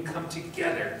 we can come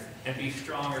together and be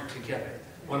stronger together.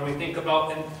 When we think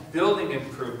about building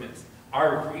improvements,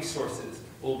 our resources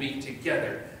will be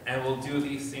together and we'll do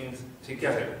these things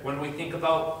together. When we think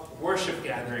about worship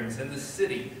gatherings in the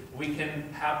city, we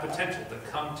can have potential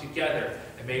to come together,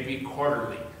 and maybe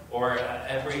quarterly or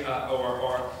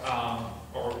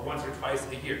or once or twice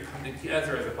a year, come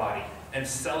together as a body and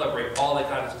celebrate all that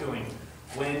God is doing.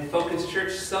 When Focus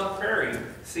Church Sun Prairie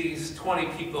sees 20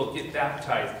 people get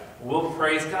baptized, we'll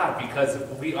praise God because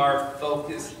we are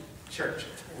Focus Church.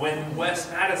 When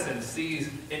West Madison sees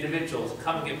individuals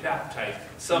come and get baptized,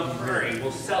 Sun Prairie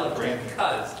will celebrate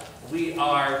because we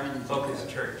are Focus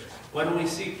Church. When we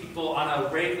see people on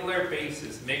a regular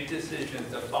basis make decisions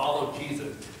to follow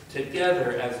Jesus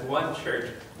together as one church,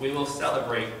 we will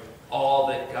celebrate all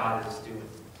that God is doing.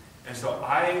 And so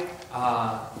I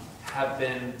have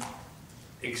been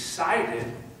excited,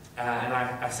 and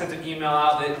I sent an email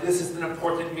out that this is an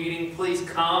important meeting, please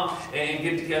come and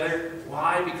get together.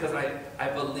 Why? Because I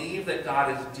believe that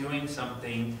God is doing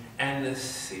something, and the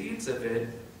seeds of it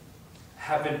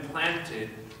have been planted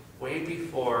way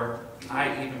before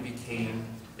I even became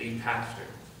the pastor.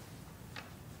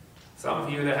 Some of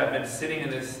you that have been sitting in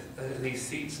these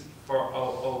seats for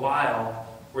a while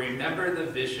remember the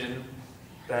vision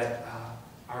that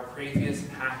our previous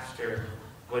pastor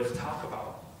would talk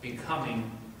about,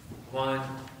 becoming one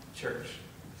church.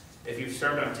 If you've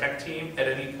served on tech team at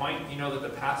any point, you know that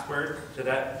the password to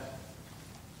that,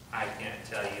 I can't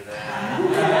tell you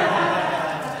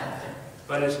that.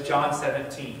 But it's John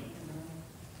 17.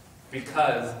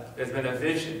 Because there's been a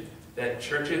vision that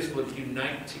churches would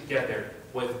unite together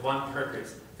with one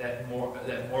purpose, that more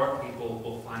people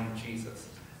will find Jesus.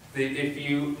 If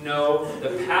you know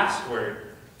the password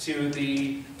to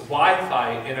the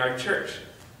Wi-Fi in our church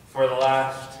for the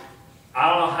last, I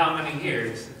don't know how many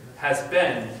years, has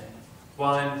been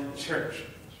one church.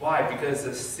 Why? Because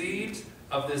the seeds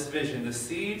of this vision, the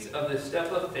seeds of this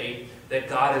step of faith that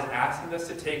God is asking us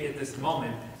to take at this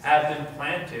moment have been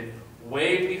planted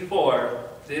way before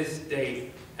this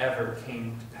date ever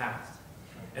came to pass.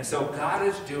 And so God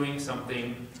is doing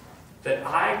something that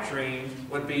I dreamed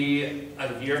would be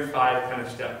a year 5 kind of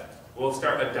step. We'll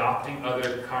start adopting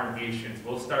other congregations.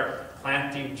 We'll start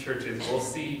planting churches. We'll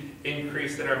see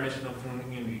increase in our missional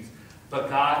communities. But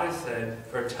God has said,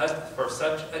 for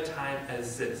such a time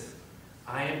as this,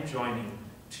 I am joining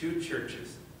 2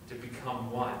 churches to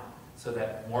become one so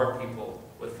that more people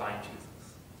would find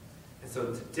Jesus. And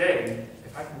so today,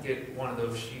 if I can get one of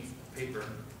those sheets of paper,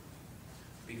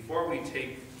 before we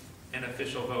take an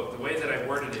official vote, the way that I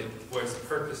worded it was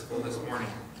purposeful this morning.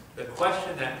 The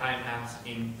question that I'm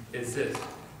asking is this.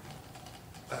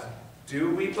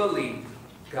 Do we believe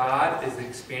God is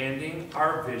expanding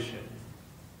our vision,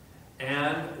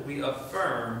 and we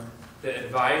affirm the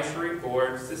advisory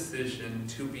board's decision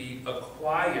to be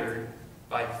acquired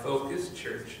by Focus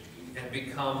Church and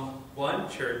become one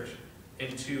church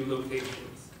in 2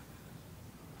 locations?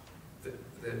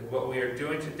 What we are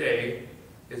doing today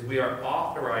is we are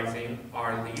authorizing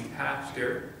our lead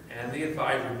pastor and the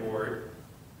advisory board,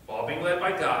 all being led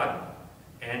by God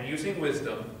and using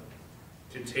wisdom,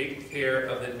 to take care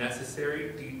of the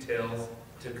necessary details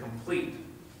to complete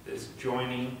this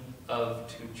joining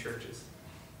of 2 churches.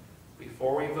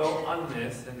 Before we vote on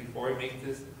this and before we make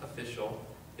this official,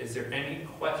 is there any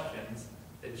questions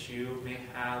that you may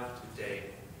have today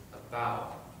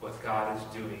about what God is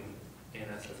doing in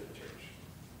us as a church?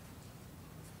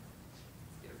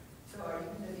 So are you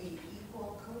going to be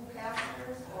equal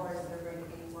co-pastors, or is there going to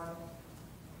be one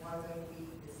going to be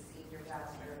the senior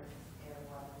pastor and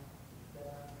one the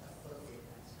associate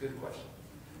pastor? Good question.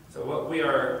 So what we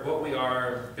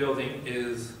are building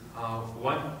is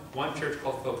one church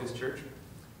called Focus Church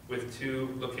with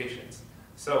 2 locations.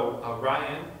 So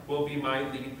Ryan will be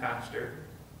my lead pastor,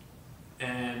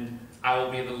 and I will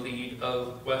be the lead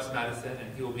of West Madison,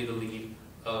 and he will be the lead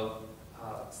of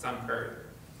Sun Prairie.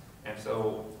 And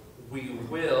so we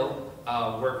will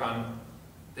work on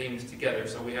things together.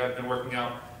 So we have been working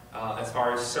out as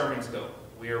far as sermons go.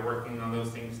 We are working on those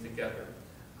things together.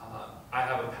 I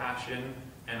have a passion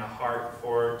and a heart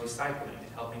for discipling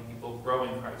and helping people grow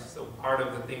in Christ. So part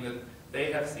of the thing that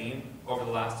they have seen over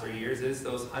the last 3 years is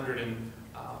those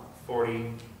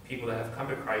 140 people that have come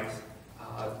to Christ.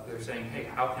 They're saying, hey,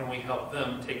 how can we help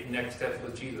them take next steps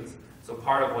with Jesus? So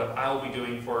part of what I will be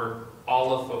doing for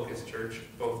all of Focus Church,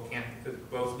 both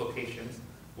locations,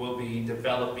 will be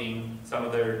developing some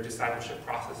of their discipleship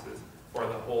processes for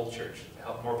the whole church to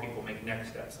help more people make next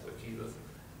steps with Jesus.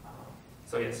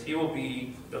 So yes, he will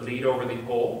be the lead over the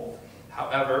whole.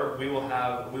 However, we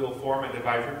will form an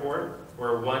advisory board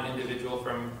where one individual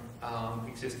from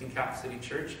existing Cap City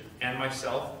Church and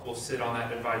myself will sit on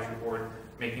that advisory board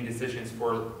making decisions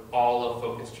for all of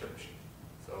Focus Church.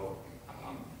 So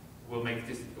we'll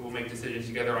make decisions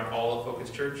together on all of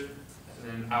Focus Church, and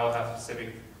then I will have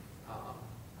specific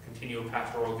continual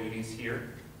pastoral duties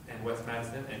here in West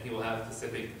Madison, and he will have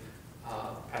specific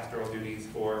pastoral duties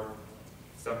for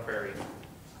Sun Prairie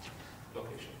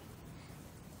location.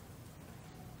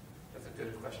 That's a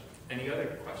good question. Any other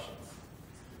questions?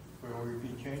 Will we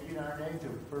be changing our name to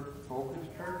Focus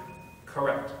Church?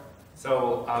 Correct.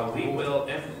 So we will,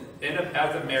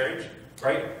 as a marriage,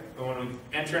 right? When we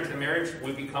enter into marriage,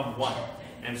 we become one.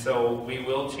 And so we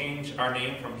will change our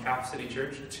name from Cap City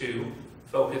Church to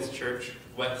Focus Church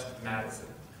West Madison.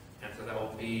 And so that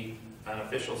will be an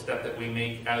official step that we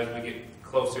make as we get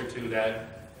closer to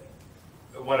that.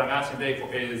 What I'm asking today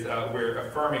for is we're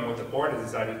affirming what the board has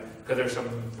decided, because there's some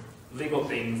legal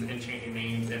things in changing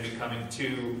names and becoming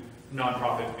 2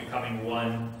 nonprofits, becoming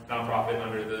one nonprofit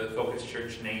under the Focus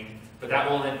Church name. But that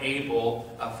will enable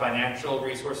financial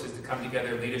resources to come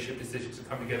together, leadership decisions to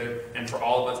come together, and for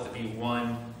all of us to be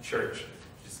one church,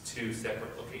 just 2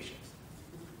 separate locations.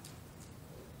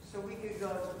 So we could go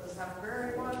to the Sun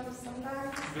Prairie one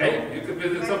sometime? Hey, you could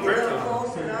visit some church.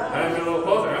 Maybe A little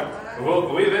closer,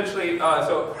 huh? We eventually, no,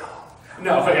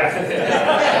 yeah.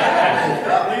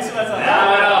 At least that's not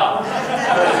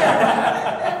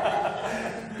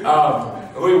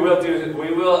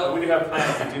we do have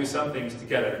plans to do some things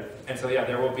together. And so yeah,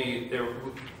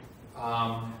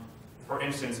 for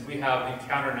instance, we have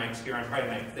encounter nights here on Friday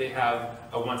night. They have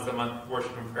a once a month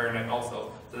worship and prayer night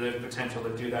also. So there's potential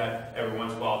to do that every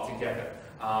once in a while together.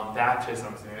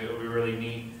 Baptisms, it would be really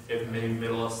neat if maybe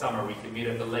middle of summer we could meet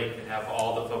at the lake and have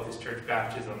all the Focus Church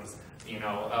baptisms,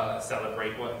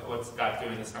 celebrate what's God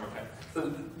doing in the summertime.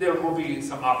 So there will be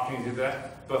some opportunity to do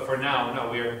that. But for now, no,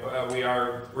 we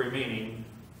are remaining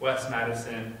West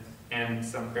Madison and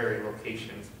Sun Prairie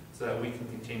locations so that we can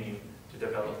continue to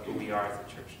develop who we are as a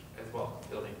church as well,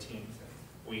 building teams.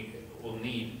 We will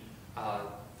need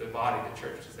the body, the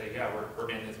church, to say, yeah, we're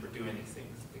in this, we're doing these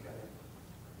things together.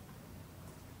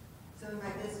 So in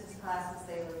my business classes,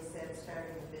 they always said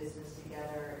starting a business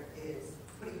together is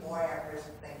putting more effort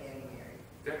than getting married.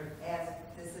 Good. And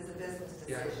this is a business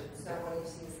decision, so what do you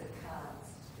see as the cons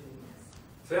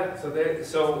to doing this?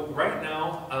 So right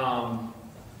now,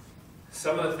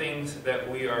 some of the things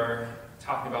that we are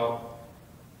talking about,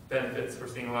 benefits, we're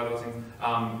seeing a lot of those things.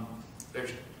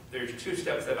 There's 2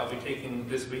 steps that I'll be taking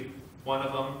this week. One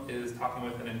of them is talking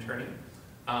with an attorney.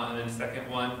 And then the second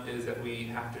one is that we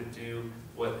have to do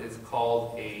what is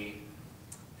called a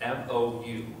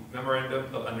MOU,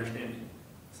 Memorandum of Understanding.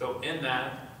 So in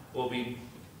that, we'll be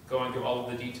going through all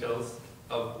of the details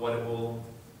of what it will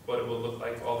look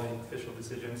like, all the official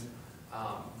decisions.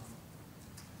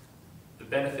 The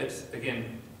benefits,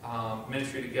 again,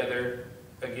 ministry together,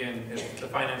 again, it's the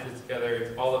finances together,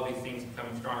 it's all of these things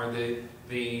becoming stronger.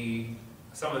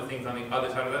 Some of the things on the other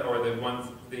side of that, or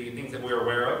the things that we're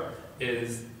aware of,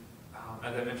 is,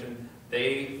 as I mentioned,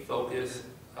 they focus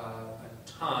a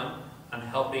ton on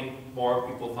helping more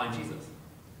people find Jesus.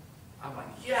 I'm like,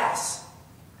 yes!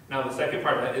 Now the second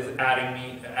part of that is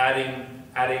adding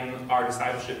our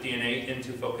discipleship DNA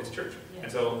into Focus Church. Yes.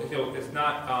 And so it's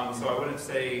not, so I wouldn't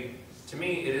say, to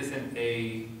me, it isn't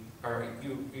or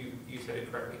you said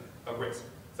it correctly, a risk.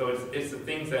 So it's the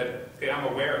things that, okay, I'm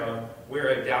aware of, we're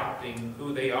adopting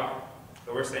who they are.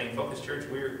 So we're saying Focus Church,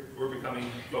 we're becoming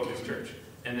Focus Church.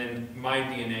 And then my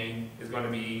DNA is going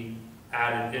to be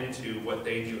added into what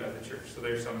they do as a church. So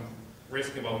there's some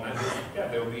risk involved in that. Yeah,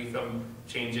 there will be some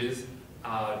changes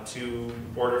to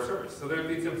order of service. So there will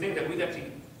be some things that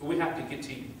we have to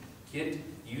get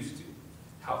used to.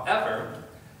 However,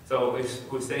 so we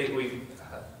say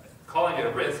calling it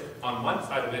a risk on one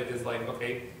side of it is like,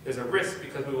 okay, there's a risk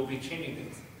because we will be changing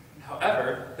things.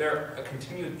 However, there are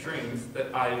continued dreams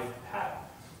that I've had.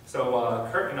 So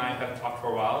Kurt and I have talked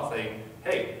for a while saying,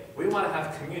 hey, we want to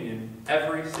have communion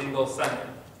every single Sunday.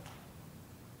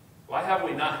 Why have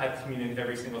we not had communion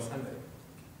every single Sunday?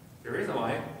 The reason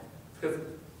why is because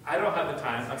I don't have the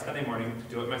time on Sunday morning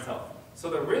to do it myself. So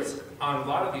the risk on a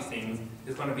lot of these things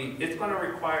is going to be, it's going to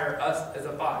require us as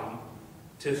a body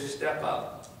to step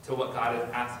up to what God is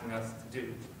asking us to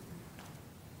do.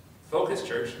 Focus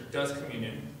Church does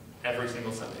communion every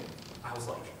single Sunday. I was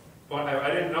like, well, I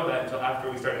didn't know that until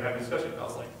after we started having discussion. I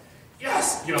was like,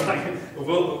 yes! We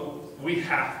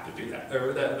have to do that.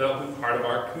 That'll be part of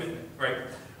our commitment,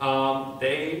 right?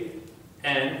 They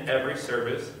end every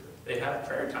service, they have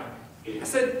prayer time. I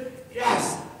said,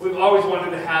 yes! We've always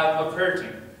wanted to have a prayer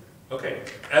team. Okay,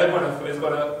 everyone is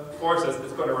going to force us,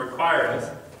 it's going to require us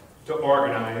to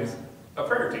organize a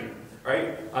prayer team,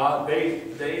 right?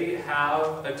 They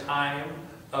have a time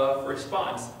of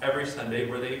response every Sunday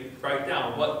where they write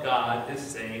down what God is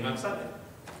saying on Sunday.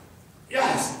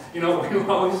 Yes! We've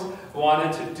always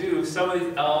wanted to do some of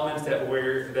these elements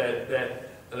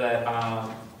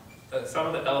some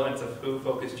of the elements of who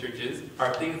Focus Church is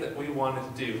are things that we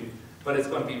wanted to do, but it's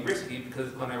going to be risky because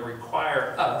it's going to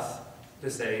require us to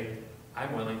say,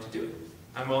 I'm willing to do it.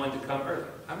 I'm willing to come early.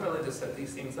 I'm willing to set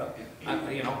these things up.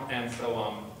 And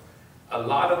so a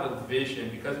lot of the vision,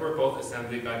 because we're both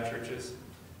Assembly of God churches,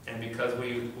 and because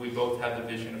we both have the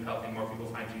vision of helping more people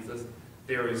find Jesus,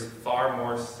 there is far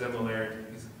more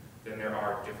similarities than there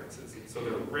are differences. So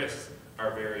the risks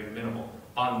are very minimal.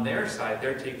 On their side,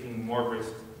 they're taking more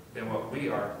risks than what we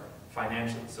are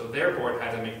financially. So their board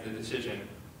had to make the decision,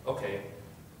 okay,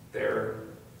 their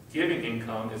giving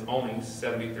income is only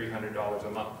 $7,300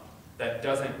 a month. That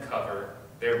doesn't cover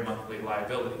their monthly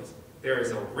liabilities. There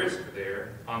is a risk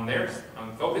there on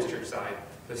Focus Church side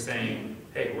to saying,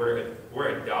 hey,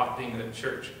 we're adopting a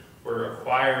church. We're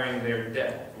acquiring their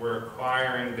debt. We're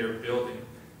acquiring their building.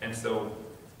 And so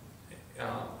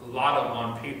a lot of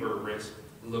on paper risk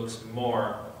looks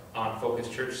more on Focus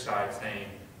Church side saying,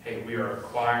 hey, we are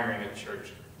acquiring a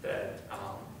church that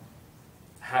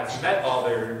has met all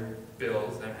their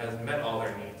bills and has met all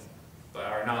their needs, but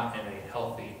are not in a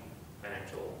healthy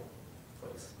financial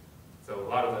place. So a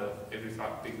lot of if we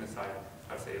talk business side,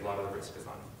 I'd say a lot of the risk is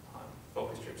on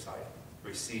Focus Church side,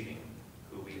 receiving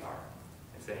who we are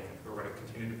and saying we're going to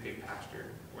continue to pay pastor,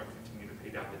 we're going to continue to pay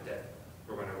down the debt,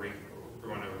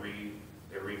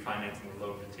 they're refinancing the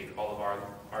loan to take all of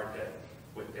our debt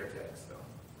with their debt. So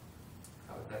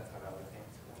that's how I would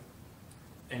answer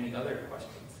that. Any other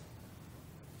questions?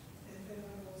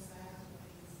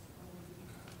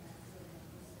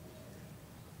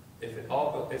 If it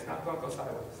all goes, it's not going to go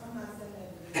sideways. I'm not saying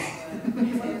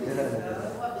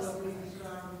that. What was we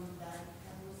become back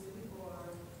or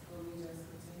will we just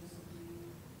continue to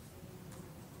be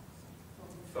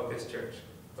Focus Church.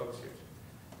 Focus Church.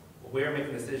 We're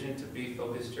making a decision to be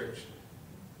Focus Church.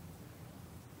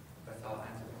 That's all I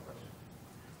answer that question.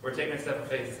 we're taking a step of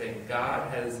faith saying God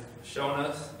has shown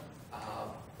us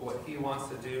what He wants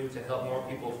to do to help more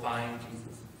people find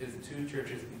Jesus. Is two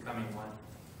churches becoming one.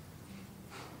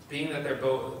 Being that we're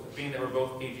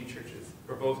both aging churches,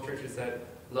 we're both churches that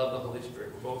love the Holy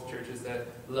Spirit, we're both churches that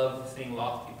love seeing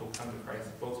lost people come to Christ,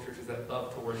 both churches that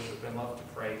love to worship and love to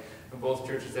pray, and both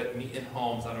churches that meet in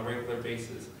homes on a regular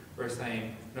basis. We're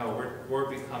saying, no, we're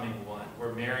becoming one.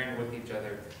 We're marrying with each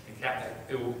other.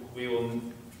 And we will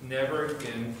never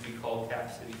again be called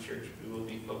Cap City Church. We will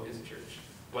be Focus Church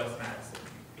West Madison,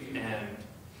 and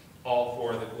all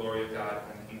for the glory of God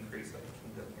and the increase of the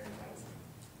kingdom here in Madison.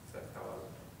 So that's how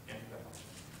I answer that question.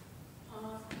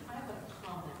 I have a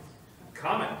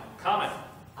comment. Comment.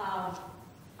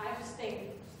 I just think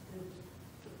the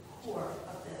core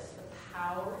of this, the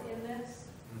power in this,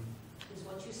 is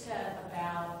what you said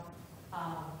about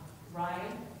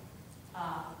Ryan,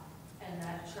 and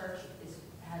that church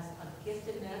has a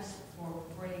giftedness for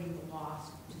bringing the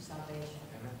lost to salvation.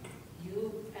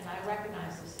 You, and I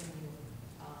recognize this in you,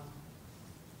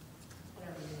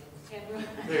 whatever your name is, Andrew.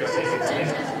 There you go.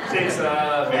 Thanks,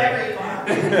 Wherever you are.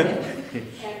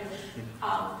 Andrew,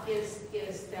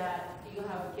 is that you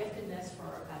have a giftedness for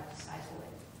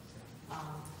discipling.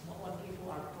 When people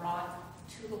are brought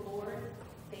to the Lord,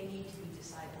 they need to be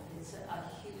discipled. It's a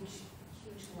huge,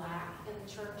 huge lack in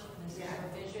the church, and this is your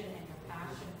vision and your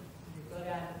passion, and you're good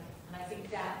at it. And I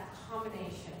think that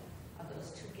combination of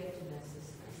those two giftedness is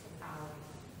the power.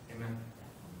 Amen.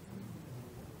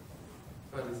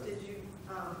 Did you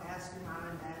ask your mom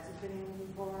and dad's opinion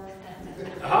before?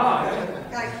 Yeah.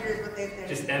 Kind of curious what they think.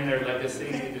 Just end their legacy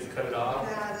and just cut it off.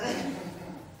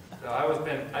 So I've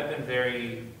been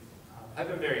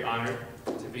very honored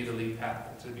to be the lead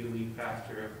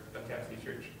pastor of Cap City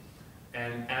Church.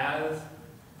 And as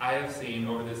I have seen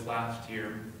over this last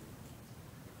year,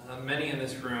 many in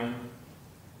this room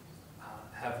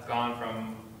have gone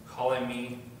from calling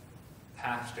me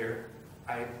pastor.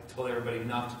 I told everybody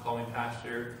not to call me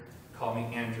pastor, call me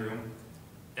Andrew.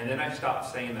 And then I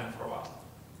stopped saying that for a while.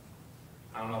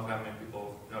 I don't know if that many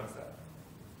people notice that.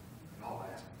 And all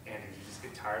that. Andrew, did you just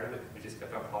get tired of it? We just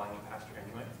kept on calling you pastor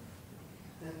anyway?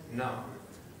 No.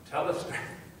 Tell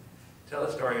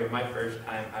the story of my first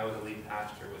time I was a lead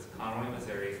pastor. It was Conway,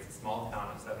 Missouri. It's a small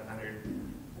town of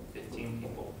 715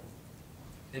 people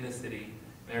in the city.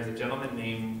 And there's a gentleman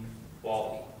named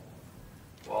Wally.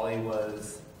 Wally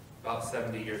was about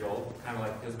 70 years old.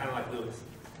 He was kind of like Lewis.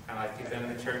 Kind of like he'd been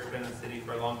in the church, been in the city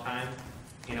for a long time.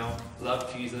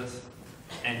 Loved Jesus.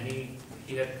 And he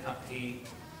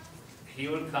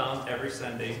would come every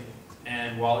Sunday,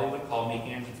 and Wally would call me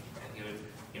Andrew. And he would,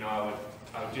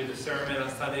 I would do the sermon on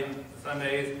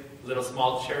Sundays, little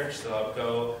small church, so I would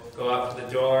go out to the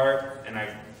door, and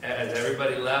as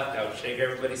everybody left, I would shake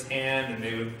everybody's hand, and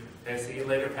they would, see you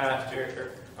later,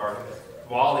 Pastor, or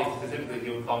Wally specifically, he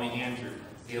would call me Andrew.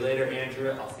 See you later,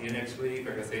 Andrew, I'll see you next week,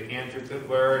 or he'll say, Andrew, good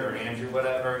word, or Andrew,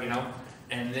 whatever,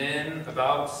 And then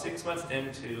about 6 months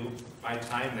into my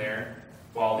time there,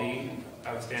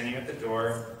 I was standing at the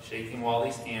door, shaking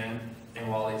Wally's hand, and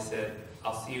Wally said,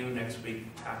 I'll see you next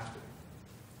week, Pastor.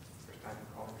 First time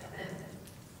I called him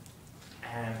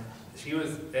that. And she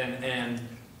was, and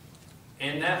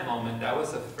in that moment, that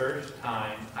was the first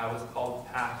time I was called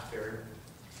pastor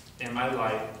in my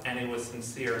life, and it was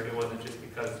sincere. It wasn't just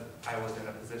because I was in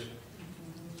a position.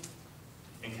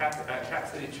 At Cap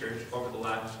City Church, over the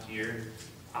last year,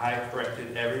 I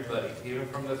corrected everybody, even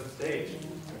from the stage.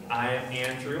 I am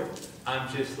Andrew. I'm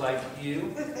just like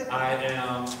you. I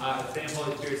am, the same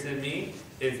Holy Spirit in me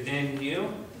is in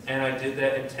you. And I did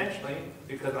that intentionally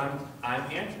because I'm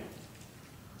Andrew.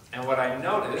 And what I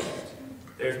noticed,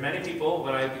 there's many people,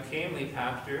 when I became lead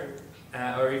pastor,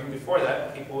 or even before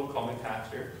that, people would call me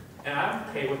pastor. And I'm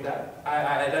okay with that.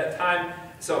 At that time,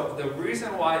 so the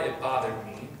reason why it bothered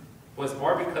me was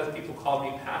more because people called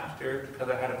me pastor because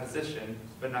I had a position,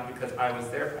 but not because I was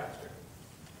their pastor.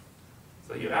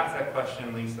 So you asked that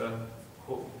question, Lisa,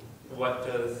 what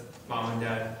does mom and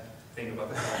dad think about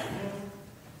that?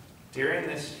 During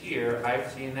this year,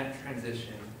 I've seen that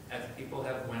transition as people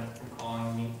have went from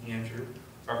calling me Andrew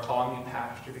or calling me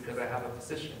pastor because I have a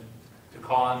position to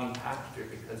calling me pastor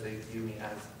because they view me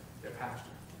as their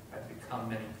pastor. I've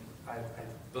become I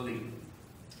believe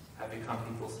I've become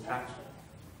people's pastor.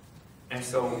 And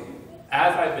so,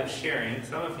 as I've been sharing,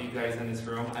 some of you guys in this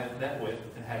room I've met with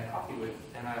and had coffee with,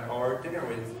 or dinner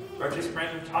with, or just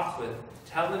random talks with,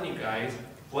 telling you guys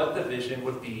what the vision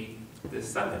would be this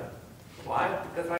Sunday. Why? Because